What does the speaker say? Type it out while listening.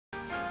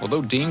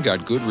Although Dean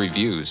got good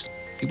reviews,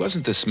 he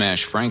wasn't the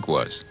smash Frank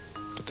was,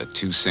 but the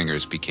two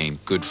singers became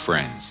good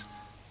friends.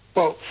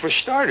 Well, for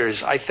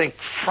starters, I think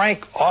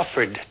Frank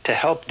offered to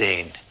help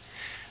Dean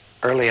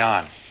early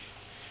on.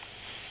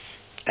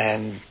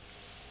 And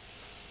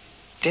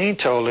Dean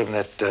told him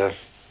that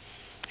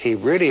he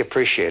really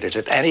appreciated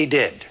it, and he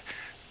did.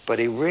 But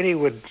he really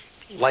would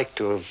like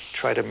to have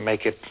tried to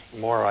make it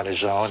more on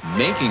his own.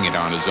 Making it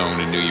on his own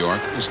in New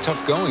York was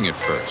tough going at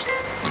first.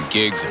 When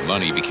gigs and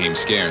money became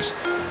scarce,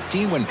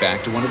 Dean went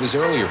back to one of his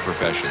earlier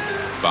professions,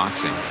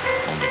 boxing,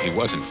 only he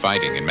wasn't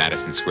fighting in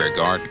Madison Square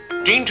Garden.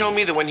 Dean told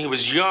me that when he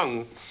was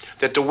young,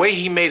 that the way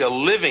he made a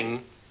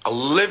living,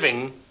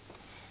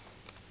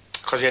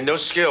 because he had no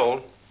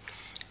skill,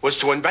 was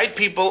to invite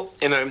people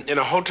in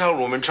a hotel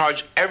room and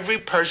charge every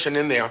person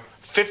in there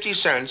 50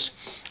 cents,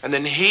 and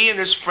then he and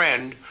his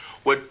friend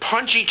would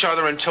punch each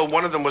other until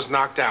one of them was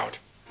knocked out.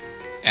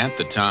 At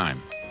the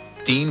time,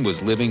 Dean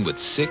was living with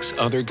 6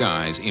 other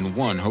guys in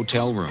one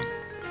hotel room.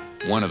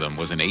 One of them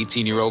was an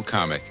 18-year-old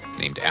comic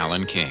named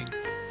Alan King.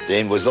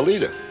 Dean was the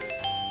leader.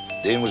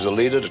 Dean was the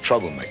leader, the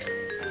troublemaker.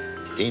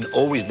 Dean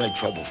always made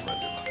trouble for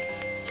everybody.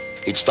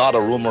 He'd start a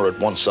rumor at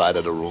one side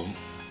of the room,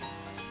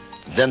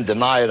 then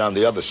deny it on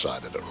the other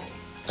side of the room.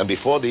 And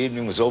before the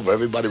evening was over,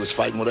 everybody was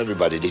fighting with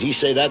everybody. Did he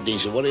say that? Dean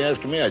said, "What are you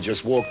asking me? I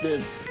just walked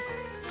in."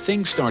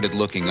 Things started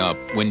looking up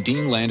when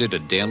Dean landed a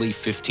daily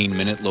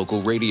 15-minute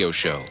local radio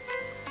show.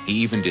 He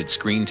even did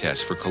screen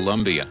tests for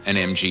Columbia and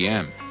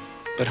MGM.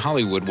 But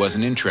Hollywood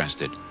wasn't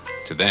interested.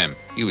 To them,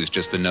 he was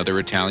just another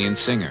Italian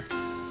singer.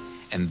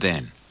 And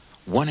then,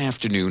 one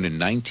afternoon in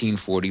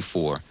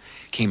 1944,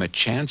 came a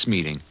chance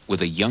meeting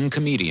with a young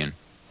comedian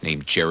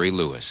named Jerry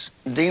Lewis.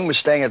 Dean was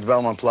staying at the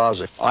Belmont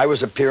Plaza. I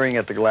was appearing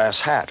at the Glass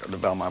Hat of the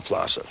Belmont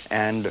Plaza.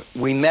 And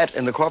we met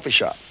in the coffee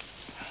shop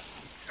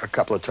a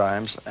couple of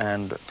times,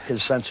 and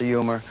his sense of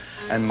humor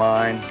and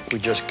mine, we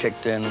just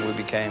kicked in and we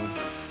became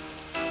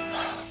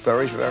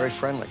very, very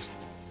friendly.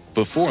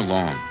 Before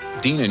long,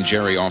 Dean and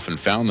Jerry often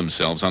found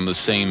themselves on the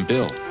same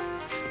bill.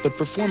 But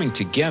performing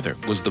together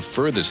was the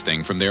furthest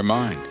thing from their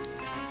mind.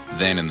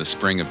 Then, in the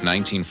spring of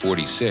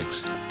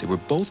 1946, they were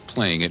both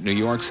playing at New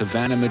York's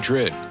Havana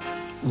Madrid.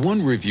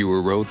 One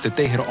reviewer wrote that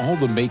they had all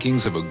the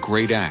makings of a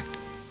great act,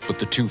 but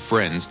the two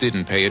friends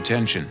didn't pay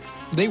attention.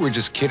 They were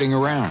just kidding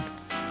around.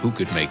 Who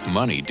could make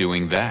money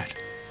doing that?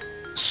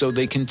 So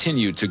they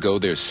continued to go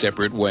their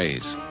separate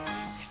ways.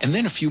 And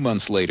then a few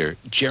months later,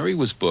 Jerry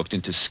was booked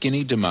into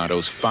Skinny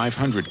D'Amato's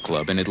 500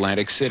 Club in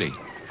Atlantic City.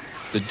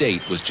 The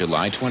date was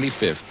July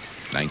 25th,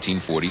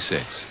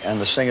 1946.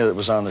 And the singer that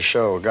was on the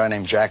show, a guy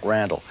named Jack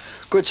Randall,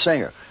 good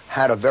singer,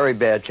 had a very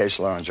bad case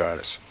of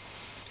laryngitis.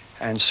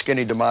 And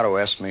Skinny D'Amato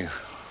asked me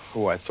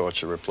who I thought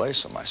should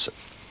replace him. I said,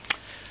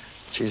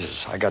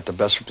 Jesus, I got the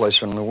best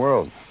replacement in the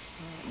world,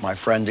 my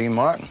friend Dean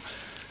Martin,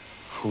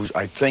 who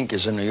I think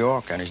is in New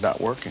York and he's not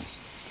working.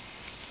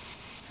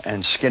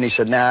 And Skinny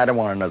said, "Nah, I don't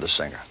want another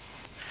singer."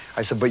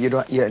 I said, "But you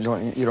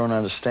don't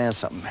understand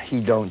something.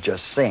 He don't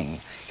just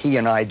sing. He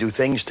and I do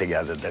things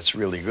together that's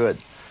really good."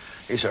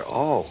 He said,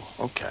 "Oh,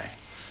 okay."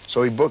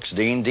 So he books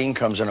Dean. Dean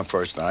comes in the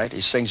first night.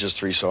 He sings his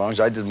 3 songs.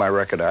 I did my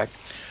record act.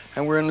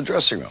 And we're in the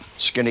dressing room.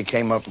 Skinny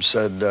came up and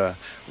said,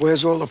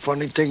 "Where's all the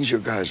funny things you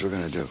guys were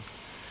going to do?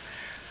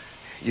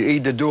 You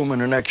either do them in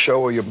the next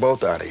show or you're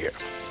both out of here."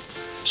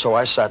 So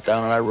I sat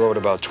down and I wrote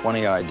about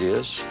 20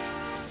 ideas.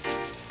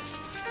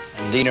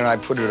 And Dean and I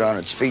put it on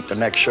its feet. The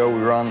next show,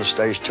 we were on the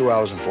stage 2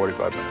 hours and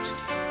 45 minutes.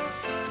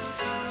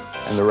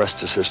 And the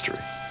rest is history.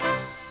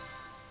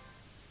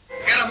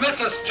 Got a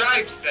Mr.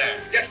 Stripes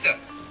there. Yes, sir.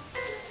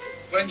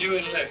 When did you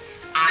enlist?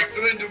 I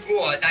joined the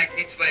war in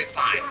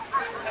 1925.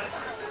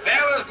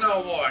 There was no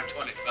war in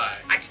 25.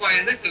 That's why I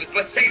enlisted. It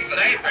was safer.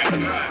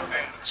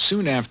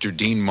 Soon after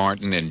Dean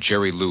Martin and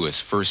Jerry Lewis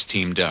first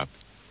teamed up,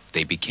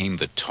 they became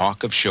the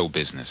talk of show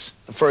business.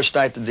 The first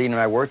night that Dean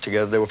and I worked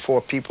together, there were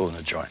 4 people in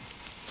the joint.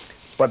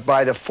 But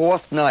by the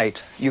 4th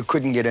night, you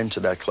couldn't get into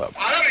that club.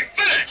 I let me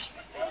finish.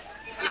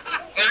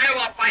 I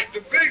want to fight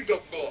the bring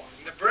no more.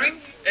 The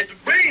bring? It's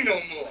bring no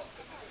more.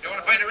 You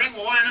want to fight the ring?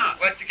 Well, why not?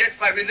 Well, it's against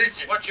my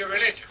religion. What's your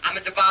religion? I'm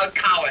a devout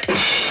coward.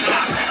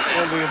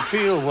 Well, the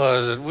appeal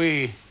was that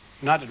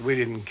not that we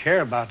didn't care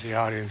about the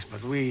audience,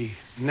 but we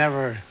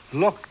never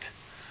looked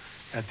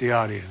at the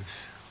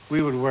audience.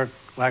 We would work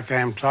like I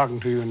am talking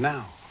to you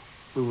now.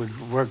 We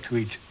would work to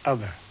each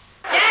other.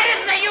 That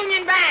is the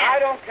union band. I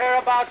don't care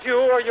about you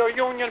or your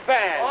union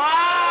band.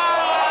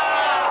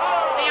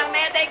 Oh! The young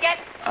man they get?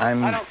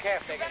 I'm I don't care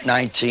if they get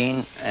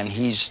 19 and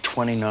he's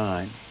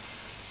 29.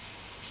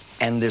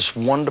 And this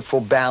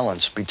wonderful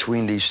balance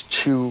between these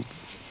 2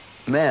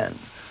 men,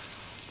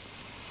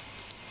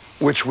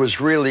 which was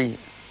really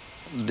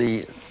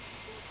the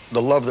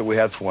love that we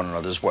had for one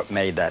another, is what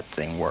made that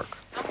thing work.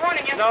 I'm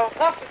warning you. No.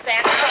 Off the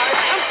stand.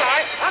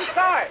 I'm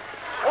sorry.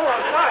 Oh,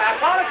 I'm sorry. I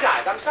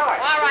apologize. I'm sorry.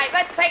 All right,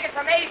 let's take it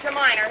from Asia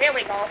Minor. Here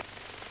we go.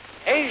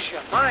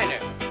 Asia Minor.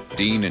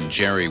 Dean and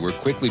Jerry were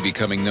quickly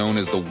becoming known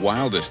as the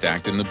wildest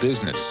act in the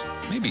business,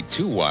 maybe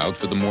too wild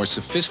for the more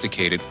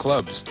sophisticated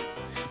clubs.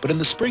 But in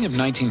the spring of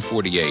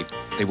 1948,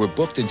 they were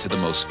booked into the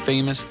most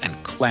famous and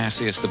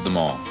classiest of them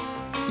all,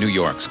 New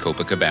York's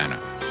Copacabana.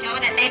 Show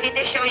that maybe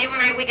this show you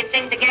and I, we could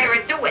sing together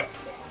and do it.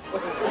 Do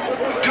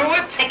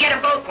it? To get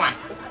a boat one.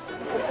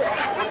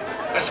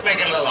 Let's make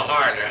it a little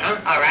harder,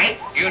 huh? All right.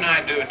 You and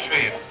I do a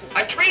trio.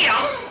 A trio?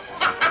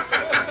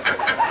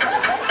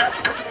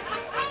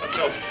 What's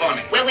so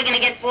funny? Where are we going to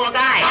get 4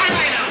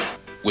 guys?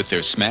 With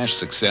their smash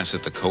success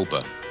at the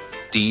Copa,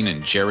 Dean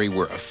and Jerry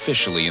were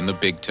officially in the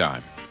big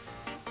time.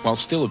 While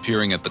still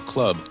appearing at the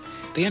club,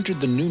 they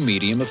entered the new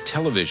medium of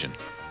television,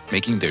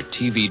 making their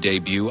TV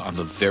debut on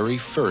the very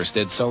first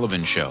Ed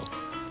Sullivan Show,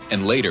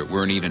 and later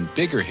were an even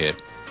bigger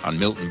hit on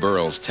Milton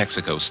Berle's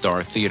Texaco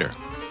Star Theater.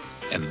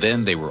 And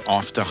then they were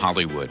off to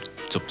Hollywood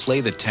to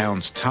play the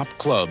town's top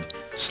club,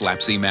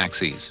 Slapsy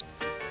Maxie's.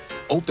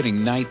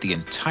 Opening night, the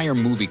entire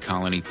movie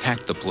colony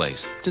packed the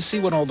place to see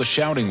what all the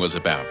shouting was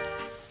about.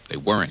 They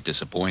weren't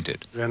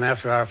disappointed. Then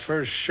after our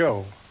first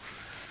show,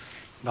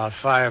 about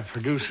 5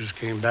 producers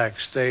came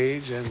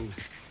backstage, and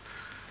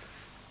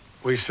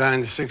we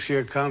signed a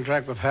 6-year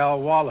contract with Hal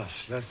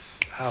Wallace. That's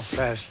how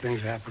fast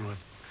things happened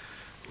with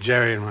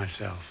Jerry and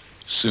myself.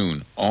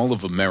 Soon, all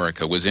of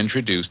America was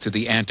introduced to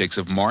the antics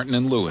of Martin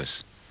and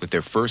Lewis with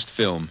their first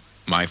film,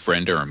 My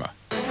Friend Irma.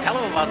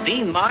 Hello about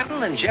Dean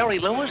Martin and Jerry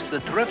Lewis, the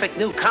terrific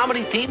new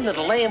comedy team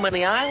that'll lay 'em in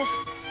the aisles?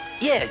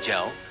 Yeah,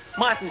 Joe.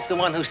 Martin's the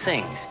one who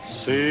sings.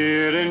 See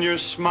it in your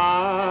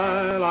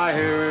smile, I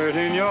hear it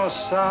in your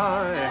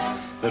sigh,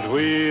 that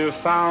we have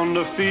found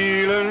a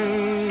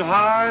feeling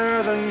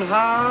higher than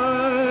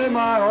high,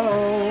 my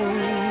own,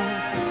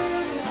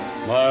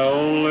 my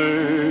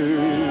only,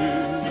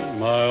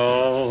 my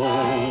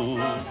own.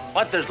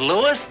 What does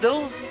Lewis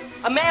do?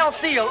 A male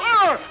seal,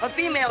 a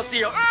female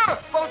seal,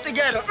 both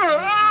together,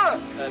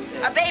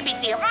 A baby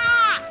seal.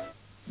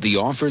 The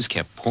offers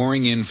kept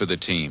pouring in for the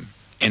team.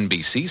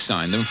 NBC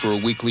signed them for a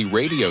weekly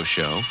radio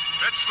show.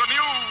 It's the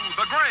new,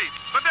 the great,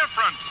 the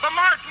different, the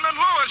Martin and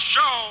Lewis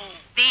Show.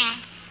 Dean,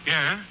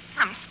 Yeah?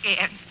 I'm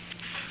scared.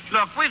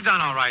 Look, we've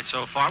done all right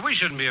so far. We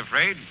shouldn't be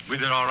afraid. We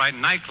did all right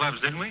in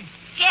nightclubs, didn't we?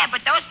 Yeah,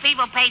 but those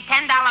people paid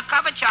 $10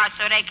 cover charge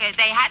so they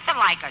had to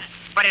like us.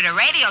 But at a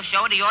radio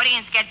show, the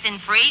audience gets in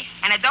free,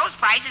 and at those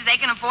prices, they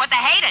can afford to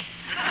hate us.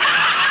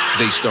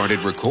 They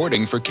started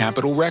recording for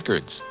Capitol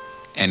Records.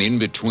 And in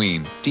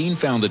between, Dean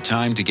found the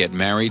time to get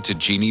married to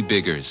Jeanie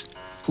Biggers,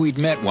 who he'd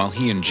met while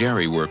he and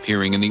Jerry were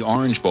appearing in the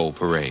Orange Bowl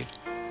parade.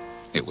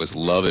 It was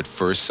love at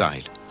first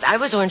sight. I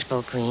was Orange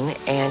Bowl queen,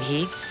 and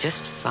he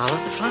just followed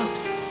the float.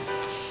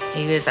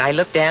 I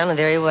looked down, and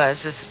there he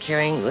was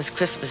it was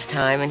Christmas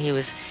time, and he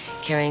was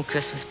carrying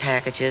Christmas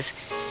packages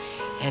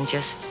and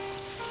just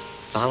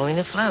following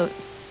the float.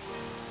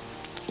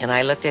 And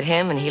I looked at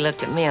him, and he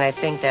looked at me, and I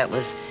think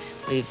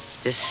we've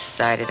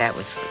decided that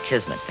was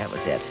kismet. That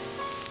was it.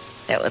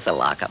 That was a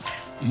lockup.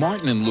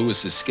 Martin and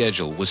Lewis's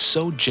schedule was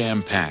so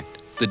jam-packed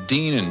that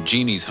Dean and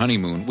Jeannie's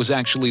honeymoon was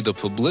actually the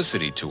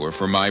publicity tour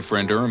for My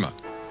Friend Irma.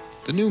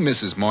 The new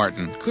Mrs.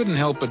 Martin couldn't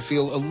help but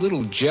feel a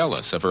little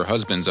jealous of her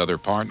husband's other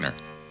partner.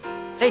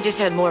 They just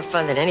had more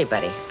fun than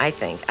anybody, I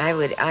think.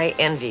 I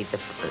envied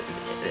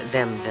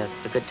them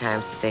the good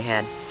times that they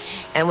had.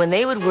 And when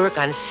they would work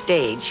on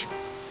stage,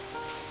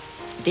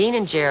 Dean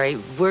and Jerry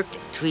worked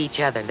to each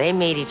other. They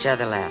made each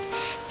other laugh.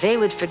 They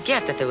would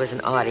forget that there was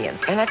an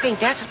audience. And I think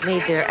that's what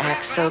made their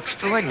acts so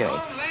extraordinary.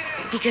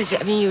 Because,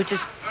 I mean, it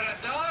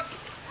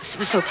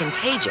was so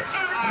contagious.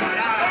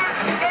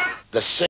 The